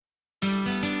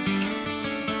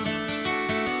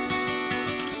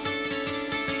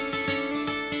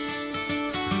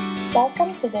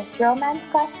Welcome to this Romance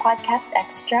Class Podcast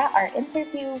Extra, our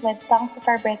interview with Songs of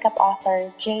Our Breakup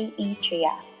author J.E.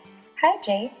 Tria. Hi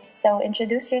Jay, so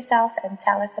introduce yourself and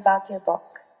tell us about your book.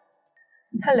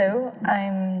 Hello,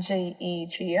 I'm J.E.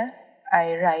 Tria.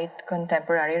 I write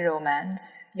contemporary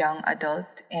romance, young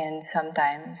adult, and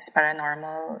sometimes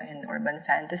paranormal and urban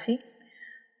fantasy.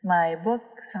 My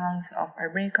book, Songs of Our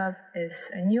Breakup,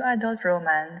 is a new adult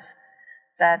romance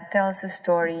that tells the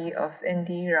story of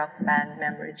indie rock band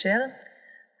member Jill,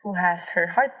 who has her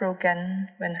heart broken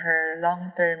when her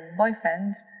long-term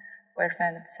boyfriend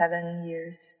of 7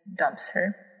 years, dumps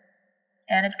her.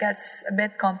 And it gets a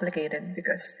bit complicated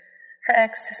because her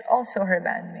ex is also her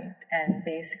bandmate, and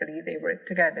basically they work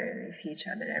together, they see each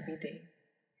other every day.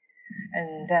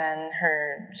 And then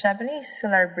her Japanese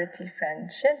celebrity friend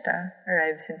Shinta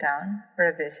arrives in town for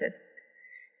a visit,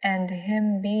 and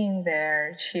him being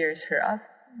there cheers her up,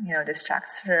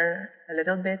 distracts her a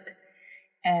little bit,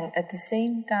 and at the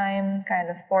same time kind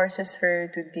of forces her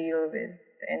to deal with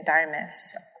the entire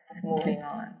mess of moving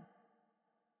on.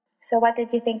 So what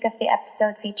did you think of the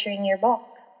episode featuring your book?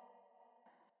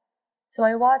 So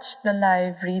I watched the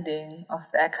live reading of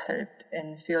the excerpt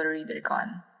in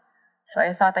PhilReaderCon, so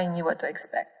I thought I knew what to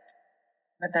expect.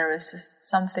 But there was just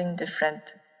something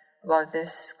different about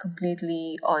this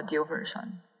completely audio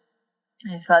version.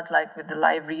 I felt like with the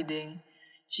live reading,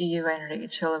 Gio and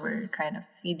Rachel were kind of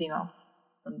feeding off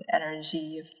from the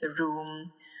energy of the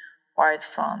room, apart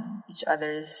from each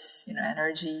other's,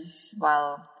 energies,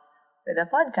 while with the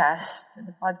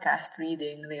podcast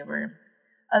reading, they were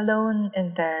alone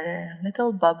in their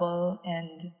little bubble,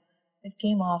 and it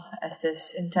came off as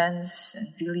this intense and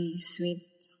really sweet,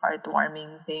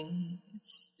 heartwarming thing.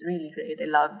 It's really great.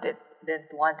 I loved it.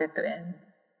 Didn't want it to end.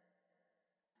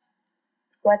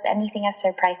 Was anything a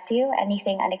surprise to you?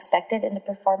 Anything unexpected in the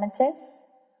performances?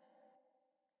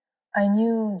 I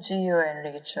knew Gio and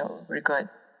Rachel were good,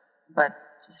 but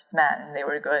just man, they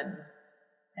were good.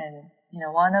 And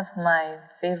one of my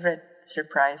favorite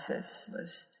surprises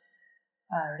was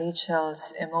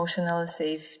Rachel's emotional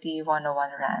safety 101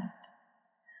 rant.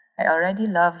 I already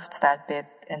loved that bit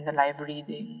in the live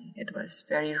reading. It was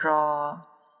very raw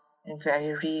and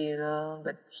very real,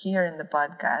 but here in the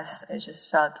podcast, I just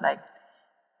felt like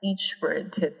each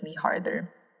word hit me harder.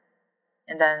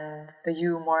 And then the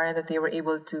humor that they were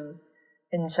able to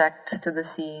inject to the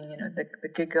scene, the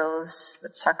giggles,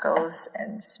 the chuckles,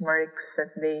 and smirks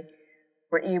that they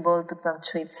were able to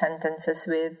punctuate sentences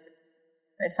with.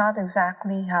 It's not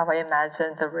exactly how I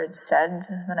imagined the words said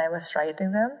when I was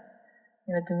writing them.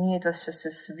 To me, it was just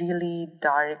this really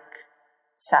dark,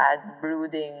 sad,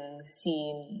 brooding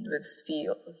scene with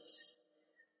feels.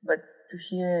 But to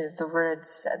hear the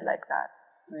words said like that,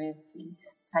 with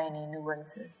these tiny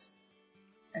nuances,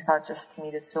 I thought just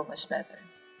made it so much better.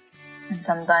 And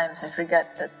sometimes I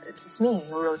forget that it was me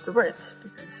who wrote the words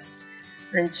because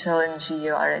Rachel and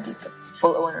Gio already took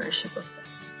full ownership of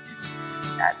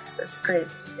them. That's great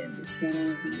in this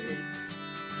really weird,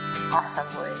 awesome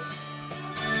way.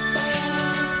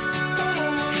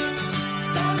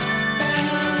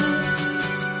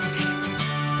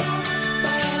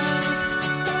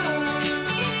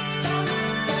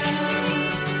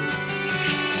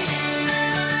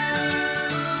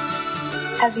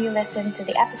 Have you listened to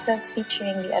the episodes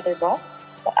featuring the other books?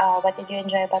 What did you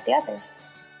enjoy about the others?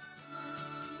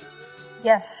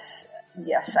 Yes,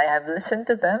 I have listened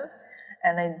to them,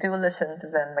 and I do listen to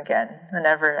them again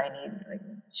whenever I need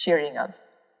cheering up.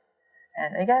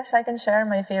 And I guess I can share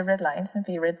my favorite lines and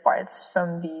favorite parts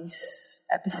from these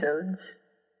episodes.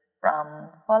 From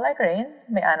Fall Like Rain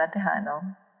by Ana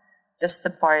Tejano, just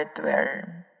the part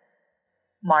where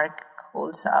Mark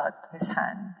holds out his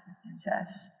hand and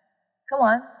says, "Come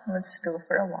on, let's go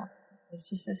for a walk." It's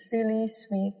just this really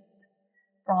sweet,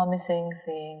 promising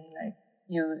thing. Like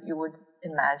you would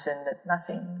imagine that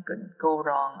nothing could go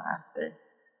wrong after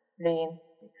Rain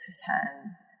takes his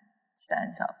hand,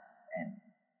 stands up, and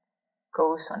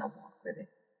goes on a walk with it.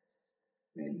 It's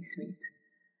really sweet.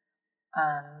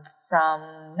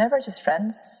 From Never Just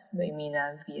Friends by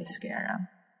Mina Viesguerra.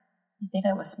 I think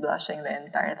I was blushing the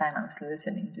entire time I was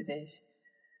listening to this.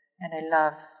 And I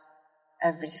love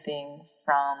everything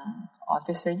from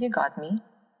Officer You Got Me,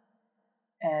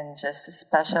 and just a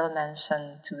special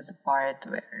mention to the part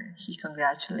where he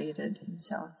congratulated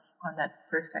himself on that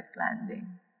perfect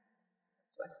landing.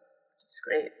 It was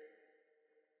great.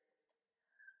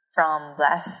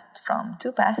 From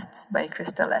Two Pasts by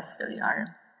Crystal S.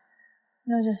 Villar.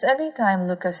 Just every time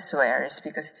Lucas swears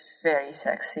because it's very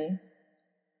sexy.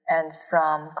 And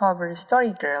from Cover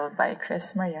Story Girl by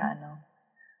Chris Mariano.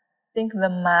 think the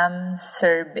Ma'am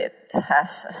Sir bit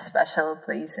has a special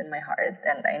place in my heart,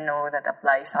 and I know that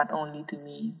applies not only to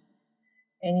me,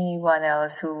 anyone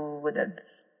else who would have,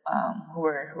 who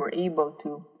were able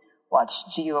to watch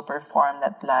Gio perform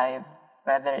that live,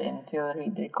 whether in Phil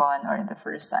ReaderCon or the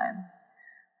first time.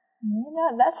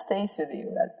 That stays with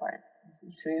you, that part. This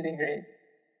is really great.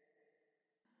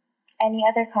 Any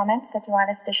other comments that you want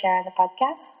us to share on the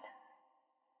podcast?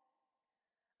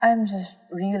 I'm just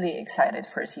really excited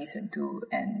for season 2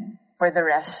 and for the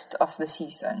rest of the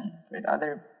season, with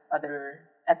other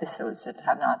episodes that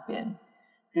have not been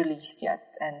released yet.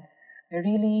 And I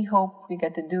really hope we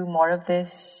get to do more of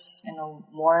this,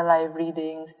 more live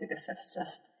readings, because that's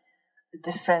just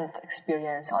a different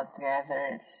experience altogether.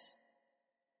 It's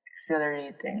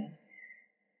exhilarating.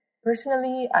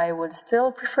 Personally, I would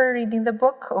still prefer reading the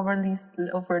book over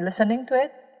listening to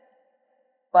it,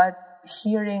 but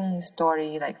hearing a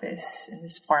story like this in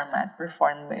this format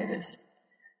performed by this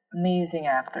amazing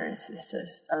actors is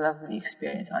just a lovely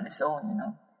experience on its own.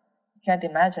 You can't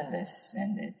imagine this,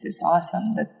 and it's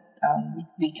awesome that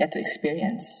we get to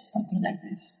experience something like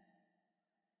this.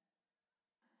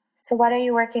 So what are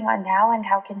you working on now, and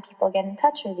how can people get in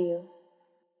touch with you?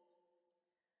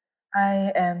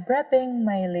 I am prepping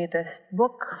my latest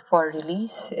book for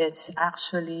release. It's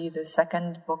actually the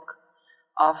second book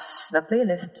of the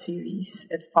playlist series.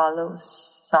 It follows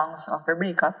Songs of a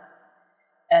Breakup,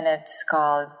 and it's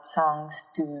called Songs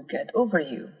to Get Over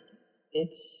You.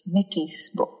 It's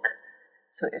Mickey's book.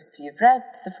 So if you've read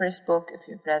the first book, if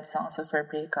you've read Songs of a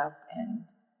Breakup, and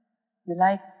you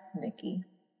like Mickey,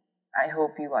 I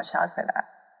hope you watch out for that.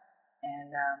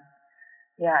 And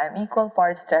I'm equal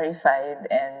parts terrified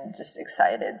and just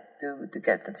excited to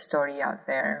get that story out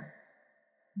there.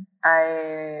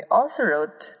 I also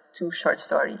wrote 2 short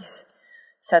stories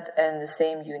set in the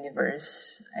same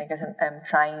universe. I guess I'm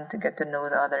trying to get to know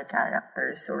the other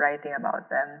characters, so writing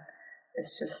about them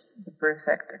is just the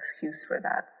perfect excuse for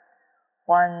that.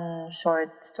 One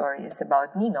short story is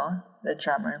about Nino, the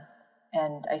drummer,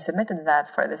 and I submitted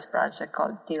that for this project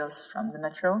called Tales from the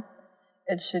Metro.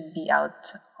 It should be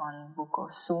out on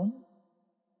Buko soon.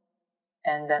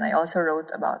 And then I also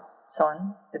wrote about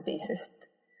Son, the bassist,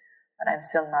 but I'm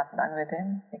still not done with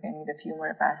him. I think I need a few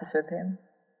more passes with him.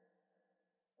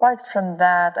 Apart from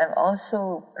that, I'm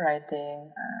also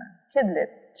writing a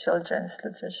Kidlit children's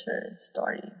literature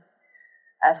story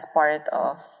as part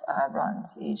of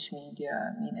Bronze Age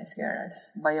Media Minas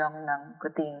Guerra's Bayong ng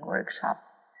Kuting workshop.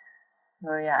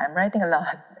 So I'm writing a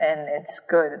lot, and it's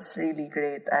good. It's really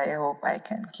great. I hope I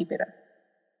can keep it up.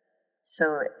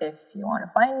 So if you want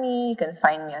to find me, you can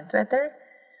find me on Twitter,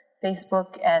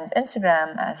 Facebook, and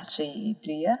Instagram as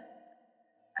JE3.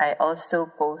 I also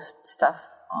post stuff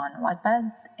on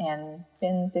Wattpad and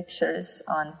pin pictures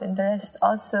on Pinterest,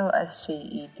 also as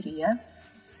JE3.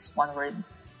 It's one word.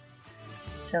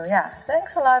 So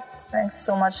thanks a lot. Thanks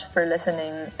so much for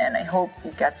listening, and I hope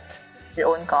you get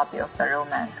your own copy of the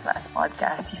Romance Class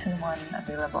Podcast Season 1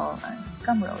 available on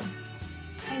Gumroad.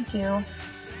 Thank you.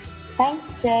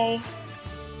 Thanks, Jay.